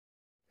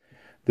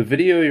The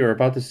video you're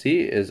about to see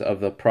is of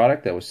the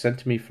product that was sent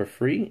to me for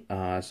free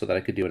so that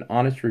I could do an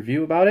honest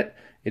review about it.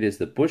 It is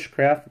the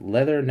Bushcraft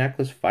Leather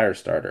Necklace Fire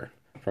Starter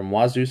from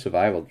Wazoo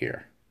Survival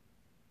Gear.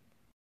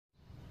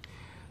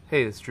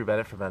 Hey, this is Drew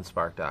Bennett from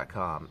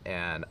BenSpark.com,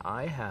 and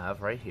I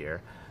have right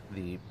here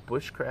the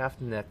Bushcraft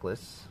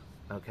necklace.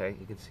 Okay,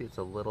 you can see it's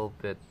a little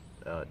bit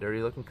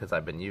dirty looking because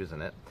I've been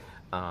using it.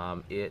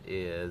 It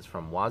is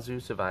from Wazoo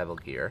Survival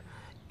Gear.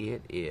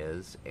 It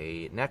is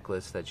a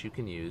necklace that you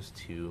can use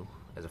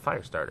as a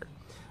fire starter.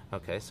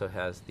 Okay, so it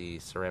has the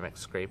ceramic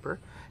scraper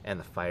and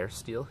the fire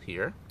steel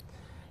here,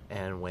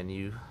 and when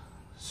you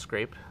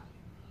scrape,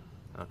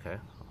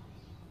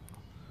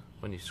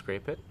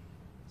 it,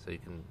 so you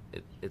can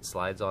it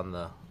slides on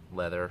the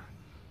leather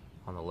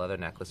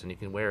necklace, and you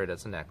can wear it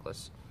as a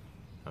necklace.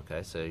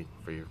 Okay, so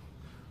for your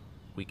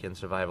weekend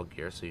survival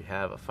gear, so you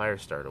have a fire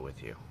starter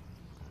with you.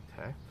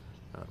 Okay,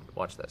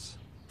 watch this.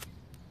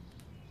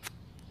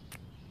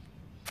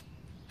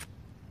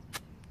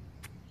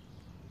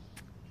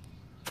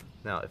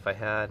 Now, if I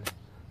had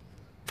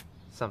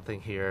something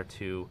here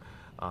to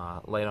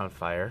light on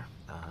fire,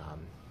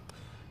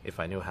 if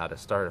I knew how to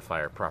start a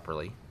fire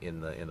properly in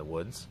the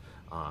woods,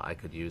 I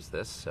could use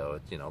this. So,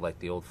 you know, like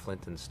the old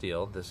flint and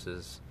steel, this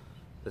is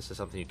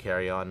something you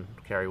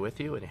carry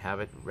with you, and you have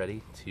it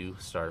ready to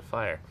start a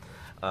fire.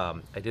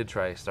 I did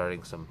try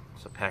starting some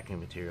packing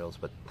materials,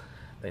 but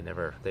they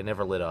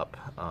never lit up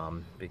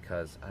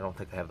because I don't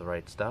think I have the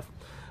right stuff.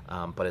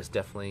 But it's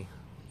definitely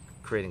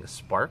creating a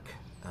spark.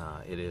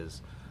 It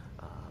is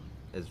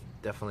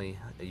definitely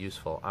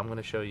useful. I'm going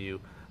to show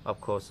you up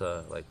close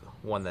like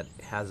one that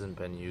hasn't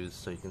been used,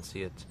 so you can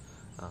see it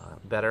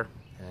better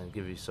and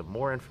give you some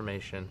more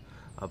information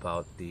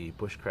about the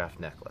Bushcraft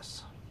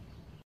necklace.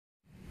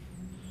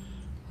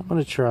 I'm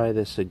going to try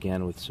this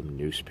again with some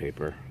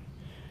newspaper,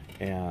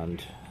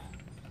 and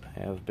I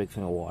have a big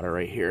thing of water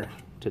right here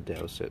to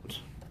douse it.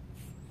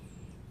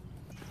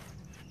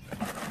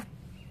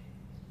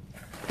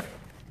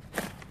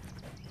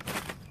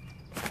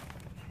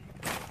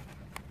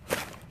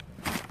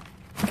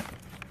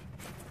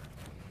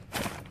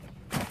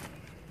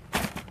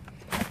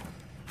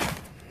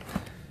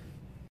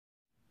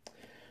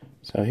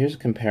 So here's a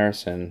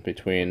comparison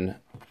between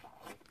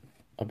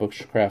a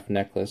Bushcraft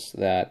necklace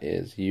that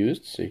is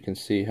used, so you can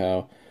see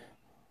how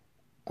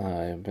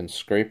I've been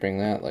scraping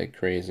that like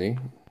crazy.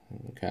 You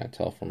can kind of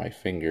tell from my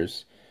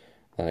fingers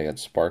that I got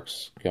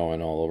sparks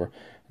going all over.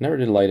 I never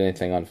did light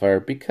anything on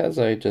fire because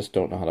I just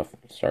don't know how to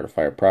start a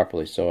fire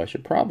properly, so I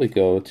should probably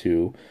go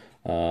to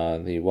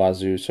the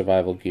Wazoo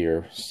Survival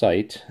Gear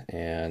site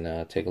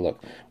and take a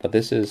look. But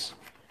this is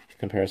a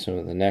comparison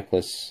with the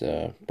necklace,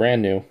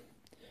 brand new.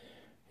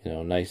 You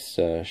know, nice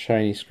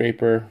shiny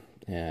scraper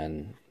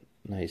and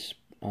nice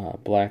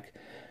black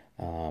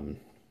the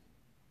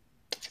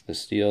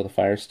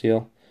fire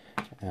steel.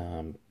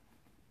 So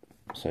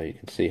you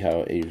can see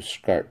how you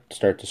start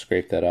to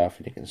scrape that off,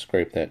 and you can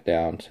scrape that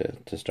down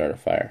to start a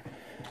fire.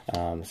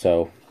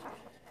 So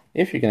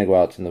if you're going to go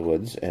out in the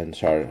woods and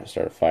start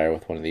a fire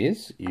with one of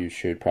these, you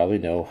should probably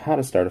know how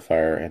to start a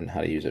fire and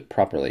how to use it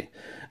properly.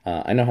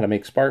 I know how to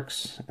make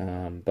sparks,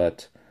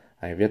 but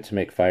I have yet to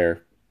make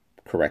fire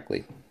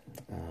correctly.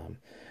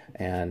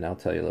 And I'll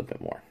tell you a little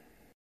bit more.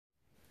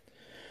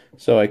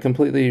 So I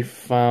completely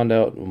found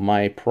out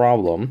my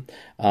problem.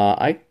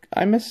 I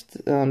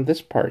missed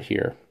this part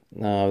here,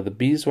 the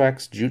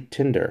beeswax jute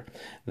tinder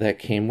that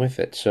came with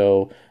it.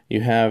 So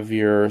you have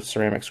your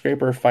ceramic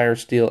scraper, fire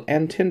steel,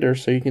 and tinder,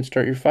 so you can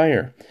start your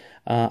fire.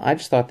 I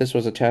just thought this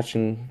was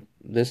attaching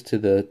this to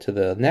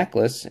the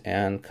necklace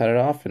and cut it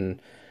off, and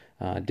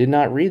did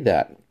not read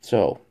that.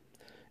 So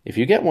if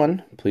you get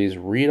one, please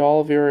read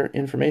all of your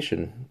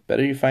information.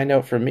 Better you find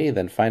out from me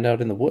than find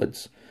out in the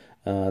woods.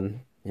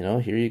 You know,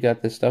 here you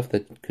got this stuff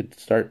that could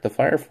start the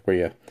fire for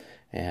you.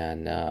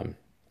 And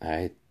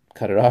I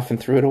cut it off and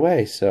threw it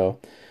away. So,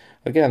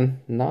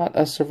 again, not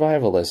a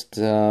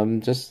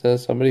survivalist. Just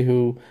somebody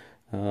who,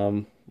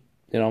 you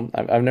know,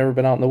 I've never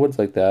been out in the woods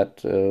like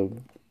that.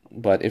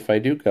 But if I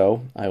do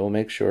go, I will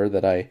make sure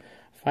that I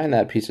find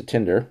that piece of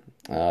tinder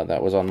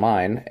that was on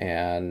mine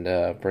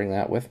and bring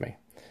that with me.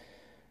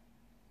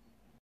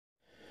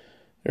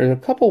 There's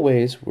a couple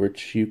ways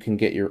which you can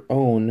get your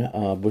own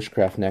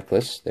Bushcraft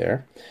necklace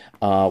there.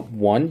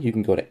 One, you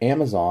can go to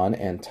Amazon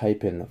and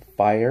type in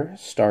fire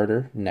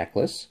starter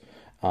necklace.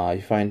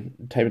 Type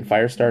in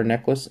fire starter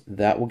necklace,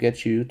 that will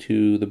get you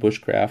to the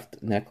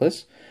Bushcraft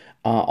necklace.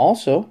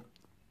 Also,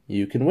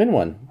 you can win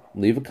one.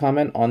 Leave a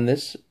comment on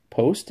this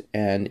post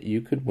and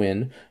you could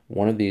win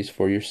one of these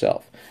for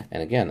yourself.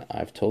 And again,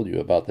 I've told you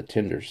about the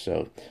tinder,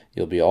 so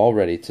you'll be all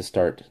ready to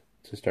start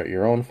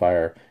your own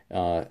fire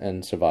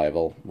and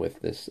survival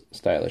with this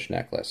stylish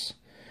necklace.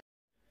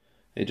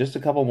 Hey, just a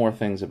couple more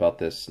things about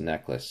this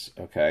necklace,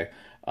 okay?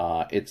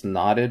 It's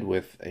knotted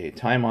with a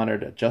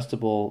time-honored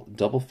adjustable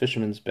double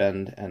fisherman's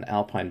bend and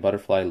alpine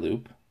butterfly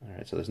loop. All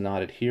right, so there's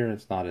knotted here, and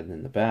it's knotted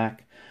in the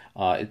back.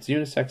 It's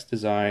unisex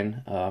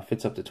design,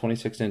 fits up to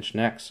 26-inch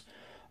necks,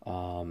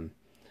 and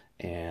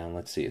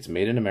let's see, it's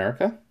made in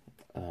America.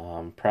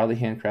 Proudly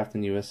handcrafted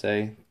in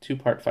USA.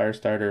 2-part fire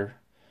starter.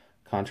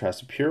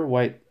 Contrast a pure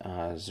white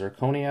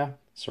zirconia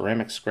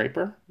ceramic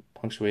scraper,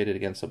 punctuated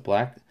against a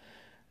black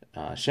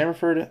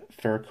chamfered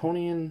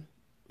ferroceramium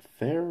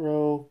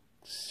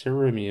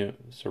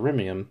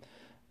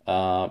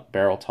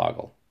barrel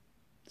toggle.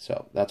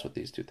 So that's what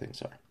these two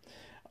things are.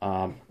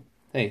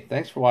 Hey,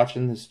 thanks for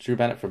watching. This is Drew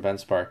Bennett from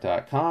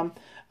BenSpark.com.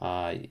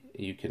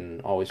 You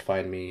can always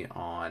find me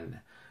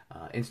on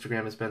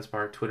Instagram as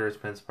BenSpark, Twitter as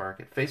BenSpark,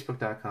 at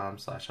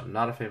Facebook.com/I'm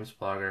not a famous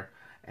blogger,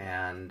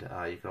 and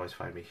you can always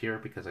find me here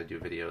because I do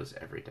videos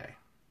every day.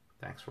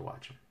 Thanks for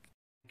watching.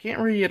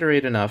 Can't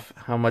reiterate enough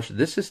how much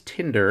this is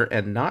tinder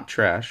and not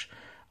trash.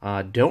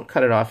 Don't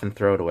cut it off and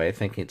throw it away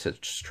thinking it's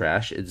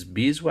trash. It's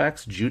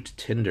beeswax jute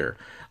tinder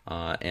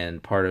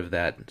and part of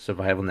that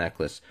survival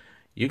necklace.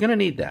 You're going to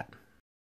need that.